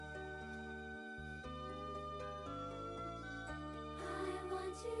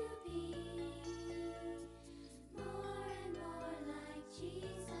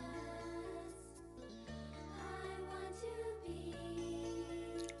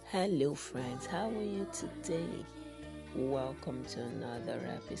Hello, friends. How are you today? Welcome to another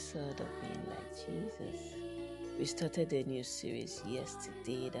episode of Being Like Jesus. We started a new series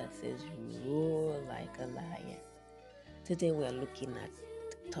yesterday that says Roar Like a Lion. Today we're looking at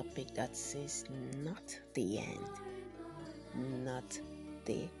the topic that says not the end. Not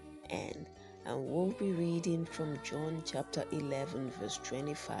the end. And we'll be reading from John chapter 11, verse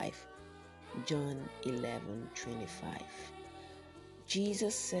 25. John 11:25.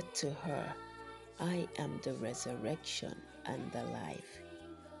 Jesus said to her, I am the resurrection and the life.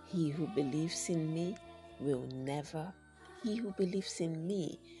 He who believes in me will never, he who believes in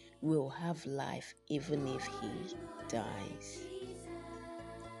me will have life even if he dies.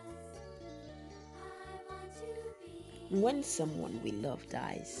 When someone we love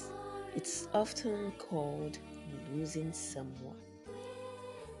dies, it's often called losing someone.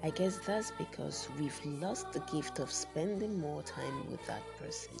 I guess that's because we've lost the gift of spending more time with that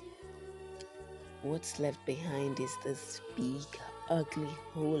person. What's left behind is this big, ugly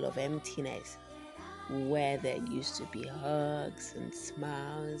hole of emptiness where there used to be hugs and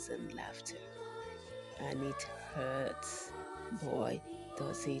smiles and laughter. And it hurts. Boy,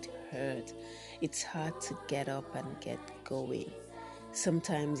 does it hurt. It's hard to get up and get going.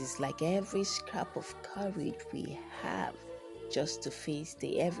 Sometimes it's like every scrap of courage we have just to face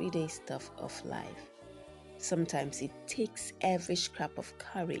the everyday stuff of life. Sometimes it takes every scrap of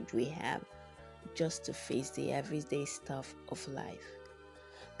courage we have just to face the everyday stuff of life.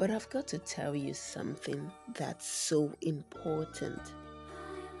 But I've got to tell you something that's so important.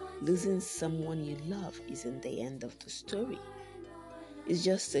 Losing someone you love isn't the end of the story. It's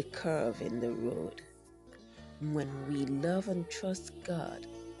just a curve in the road. When we love and trust God,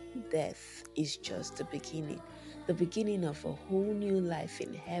 death is just the beginning of a whole new life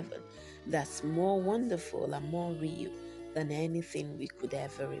in heaven that's more wonderful and more real than anything we could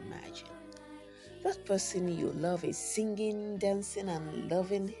ever imagine. That person you love is singing, dancing, and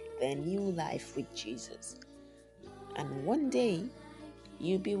loving their new life with Jesus. And one day,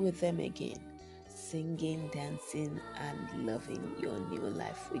 you'll be with them again, singing, dancing, and loving your new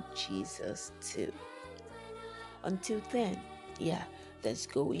life with Jesus too. Until then, there's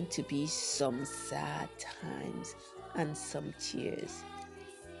going to be some sad times and some tears,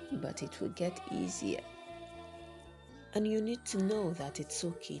 but it will get easier. And you need to know that it's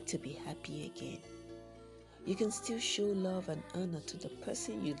okay to be happy again. You can still show love and honor to the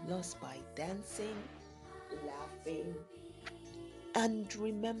person you lost by dancing, laughing, and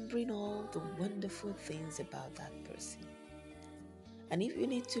remembering all the wonderful things about that person. And if you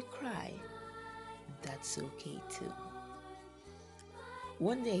need to cry, that's okay too.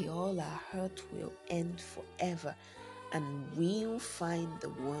 One day all our hurt will end forever and we'll find the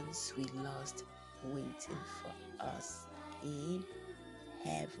ones we lost waiting for us in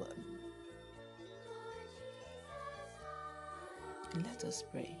heaven. Let us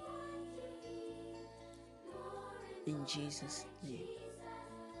pray. In Jesus' name,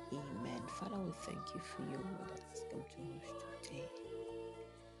 amen. Father, we thank you for your word that has come to us today.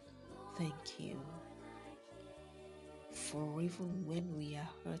 Thank you for even when we are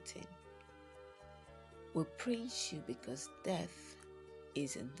hurting, we praise you because death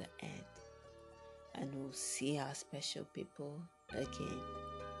isn't the end. And we'll see our special people again.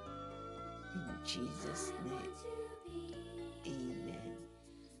 In Jesus' name, amen.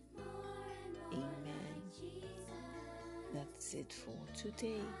 Amen. That's it for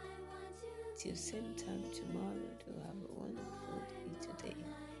today. Till same time tomorrow. Do have a wonderful day today.